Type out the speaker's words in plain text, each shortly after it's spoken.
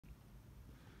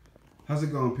How's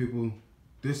it going, people?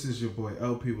 This is your boy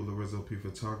LP with Lorenzo P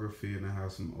Photography, and I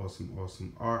have some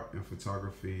awesome art and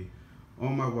photography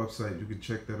on my website. You can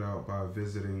check that out by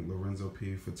visiting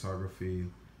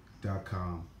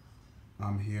lorenzopphotography.com.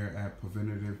 I'm here at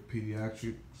Preventative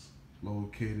Pediatrics,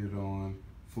 located on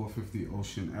 450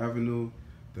 Ocean Avenue.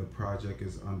 The project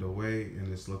is underway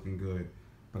and it's looking good.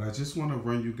 But I just want to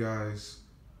run you guys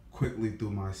quickly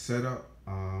through my setup.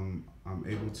 I'm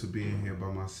able to be in here by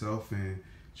myself and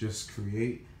just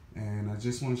create, and I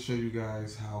just want to show you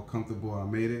guys how comfortable I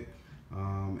made it,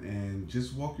 and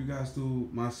just walk you guys through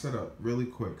my setup really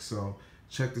quick. So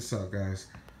check this out, guys.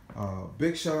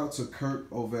 Big shout out to Kurt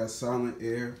over at Silent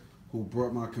Air, who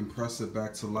brought my compressor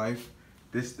back to life.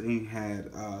 This thing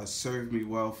had served me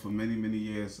well for many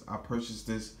years. I purchased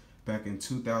this back in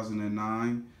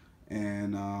 2009,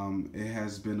 and it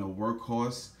has been a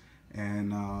workhorse.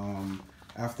 And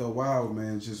after a while,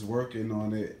 man, just working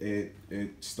on it, it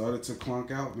started to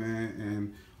clunk out, man.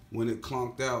 And when it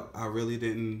clunked out, I really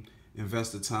didn't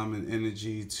invest the time and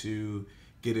energy to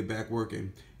get it back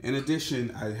working. In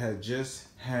addition, I had just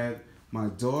had my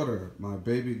daughter, my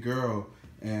baby girl,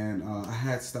 and I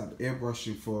had stopped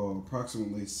airbrushing for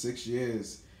approximately 6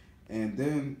 years. And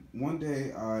then one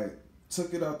day I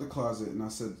took it out the closet and I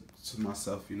said to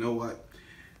myself, you know what?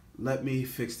 Let me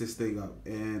fix this thing up.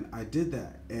 And I did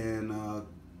that. And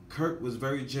Kurt was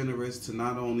very generous to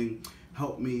not only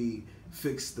help me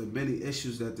fix the many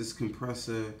issues that this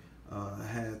compressor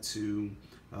had to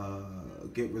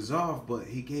get resolved, but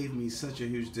he gave me such a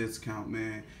huge discount,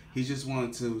 man. He just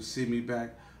wanted to see me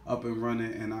back up and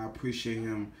running, and I appreciate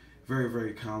him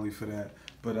very kindly for that.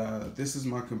 But this is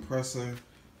my compressor,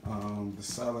 the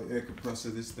Silent Air compressor.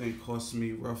 This thing cost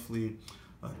me roughly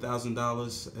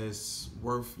 $1,000. It's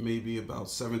worth maybe about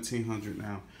 $1,700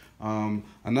 now.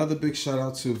 Another big shout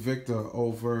out to Victor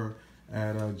over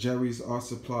at Jerry's Art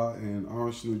Supply in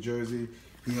Orange, New Jersey.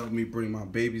 He helped me bring my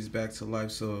babies back to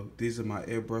life. So these are my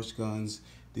airbrush guns.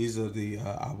 These are the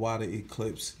Iwata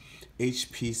Eclipse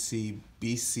HPC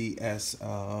BCS.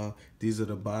 These are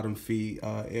the bottom feed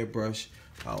airbrush.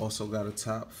 I also got a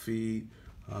top feed.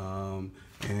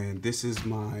 And this is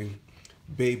my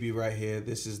baby right here.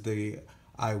 This is the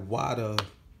Iwata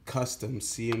Custom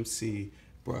CMC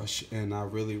brush, and I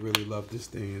really love this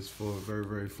thing. It's for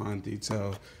very fine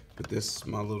detail. But this is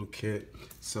my little kit.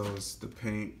 So it's the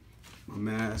paint, my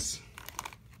mask,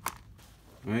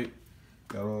 right?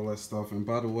 Got all that stuff. And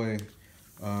by the way,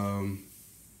 I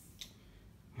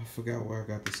forgot where I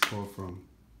got this quote from.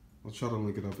 I'll try to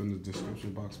link it up in the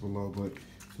description box below. But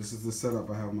this is the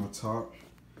setup. I have my top,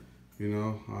 you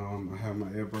know, I have my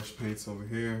airbrush paints over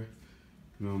here,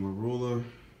 you know, my ruler,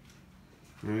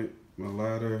 right? My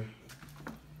ladder,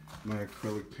 my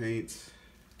acrylic paint.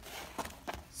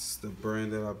 It's the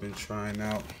brand that I've been trying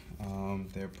out.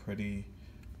 They're pretty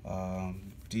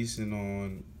decent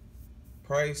on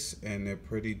price, and they're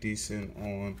pretty decent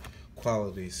on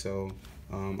quality. So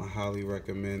I highly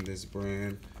recommend this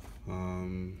brand.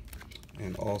 And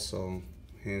also,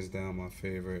 hands down, my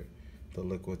favorite, the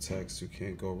Liquitex. You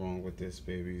can't go wrong with this,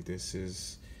 baby. This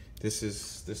is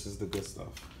the good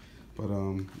stuff. But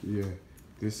yeah,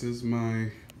 this is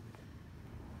my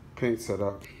paint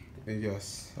setup, and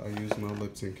yes, I use my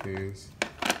Lipton cans,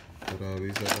 but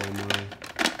these are all my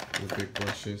big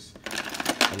brushes.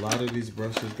 A lot of these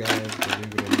brushes, guys,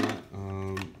 believe it or not,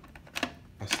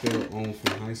 I still own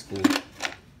from high school.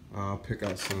 I'll pick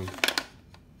out some.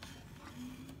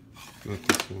 Not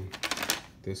this one.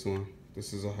 This one.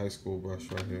 This is a high school brush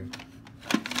right here.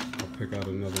 I'll pick out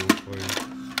another one for you.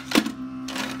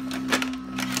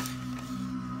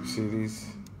 You see these?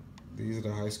 These are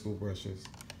the high school brushes.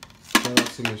 Shout out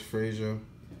to Miss Frazier.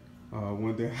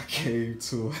 One day I came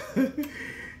to her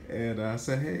and I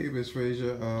said, hey, Miss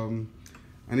Frazier,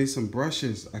 I need some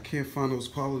brushes. I can't find those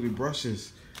quality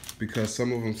brushes because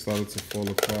some of them started to fall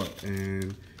apart,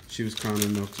 and she was kind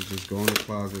enough to just go in the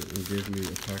closet and give me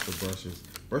a pack of brushes.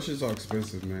 Brushes are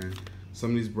expensive, man. Some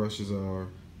of these brushes are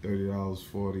 $30,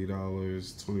 $40,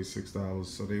 $26,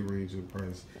 so they range in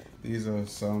price. These are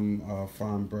some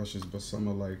fine brushes, but some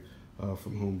are like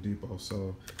from Home Depot.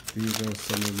 So these are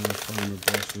some of my finer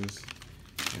brushes,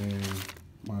 and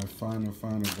my finer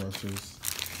brushes,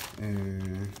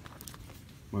 and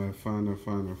my finer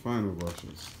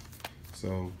brushes.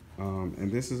 So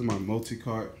and this is my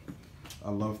multi-cart. I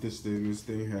love this thing. This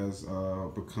thing has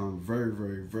become very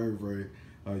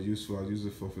useful. I use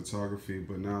it for photography,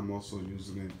 but now I'm also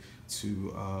using it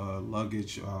to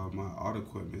luggage my art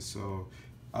equipment. So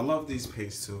I love these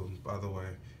paints too, by the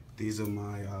way. These are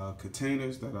my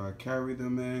containers that I carry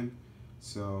them in.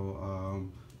 So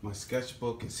my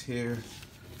sketchbook is here,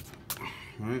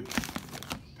 right?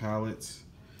 palettes.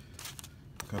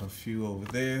 Got a few over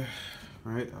there,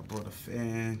 right? I brought a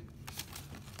fan,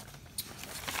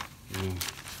 you know,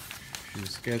 a few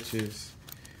sketches,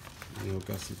 you know,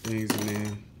 got some things in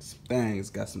there,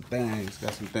 got some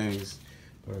things,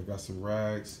 but I got some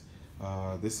rags.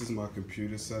 This is my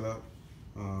computer setup,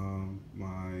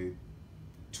 my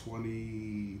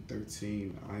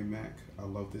 2013 iMac. I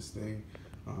love this thing.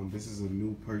 This is a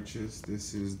new purchase.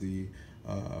 This is the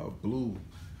blue,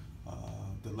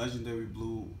 the legendary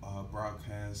blue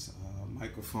broadcast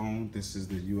microphone. This is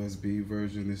the USB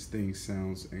version. This thing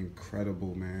sounds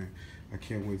incredible, man. I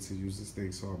can't wait to use this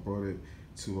thing. So I brought it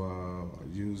to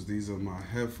use. These are my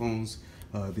headphones.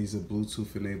 These are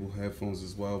Bluetooth enabled headphones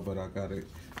as well, but I got it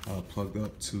plugged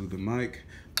up to the mic.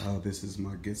 This is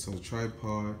my Gitso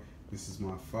tripod. This is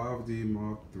my 5D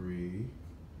Mark III.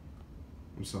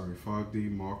 I'm sorry,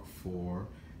 5D Mark IV.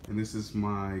 And this is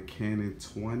my Canon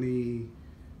 20.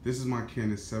 This is my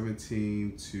Canon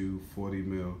 17 to 40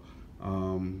 mil.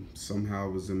 Somehow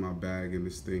it was in my bag and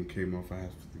this thing came off. I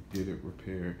have to get it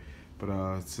repaired. But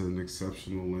it's an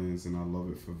exceptional lens and I love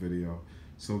it for video.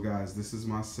 So guys, this is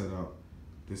my setup.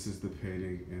 This is the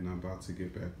painting and I'm about to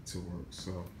get back to work.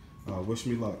 So wish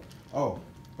me luck. Oh,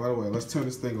 by the way, let's turn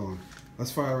this thing on.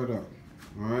 Let's fire it up.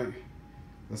 All right.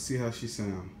 Let's see how she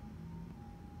sounds.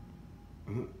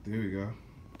 There we go.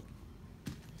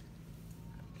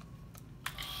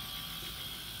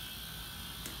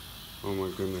 Oh my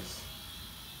goodness.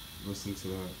 Listen to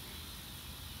that.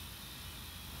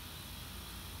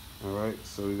 Alright,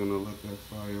 so we're gonna let that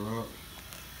fire up.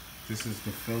 This is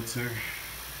the filter.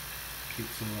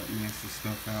 Keeps all that nasty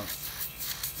stuff out.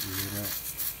 You hear that?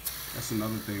 That's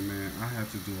another thing, man. I had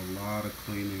to do a lot of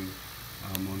cleaning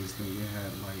on this thing. It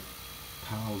had like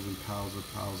piles and piles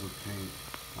of paint.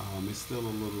 It's still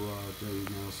a little dirty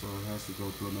now, so it has to go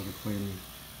through another cleaning.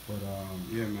 But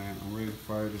yeah, man, I'm ready to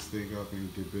fire this thing up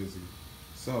and get busy.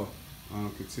 So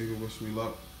continue to wish me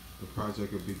luck. The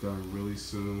project will be done really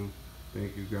soon.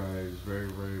 Thank you guys very,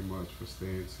 very much for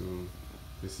staying tuned.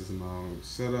 This is my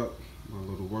setup, my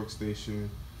little workstation.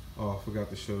 Oh, I forgot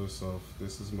to show this off.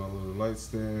 This is my little light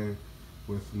stand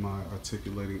with my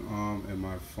articulating arm and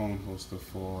my phone holster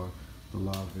for the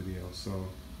live video. So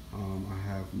I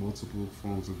have multiple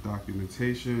forms of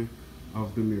documentation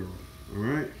of the mural. All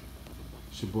right.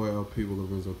 It's your boy LP with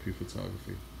Lorenzo P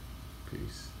Photography.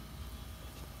 Peace.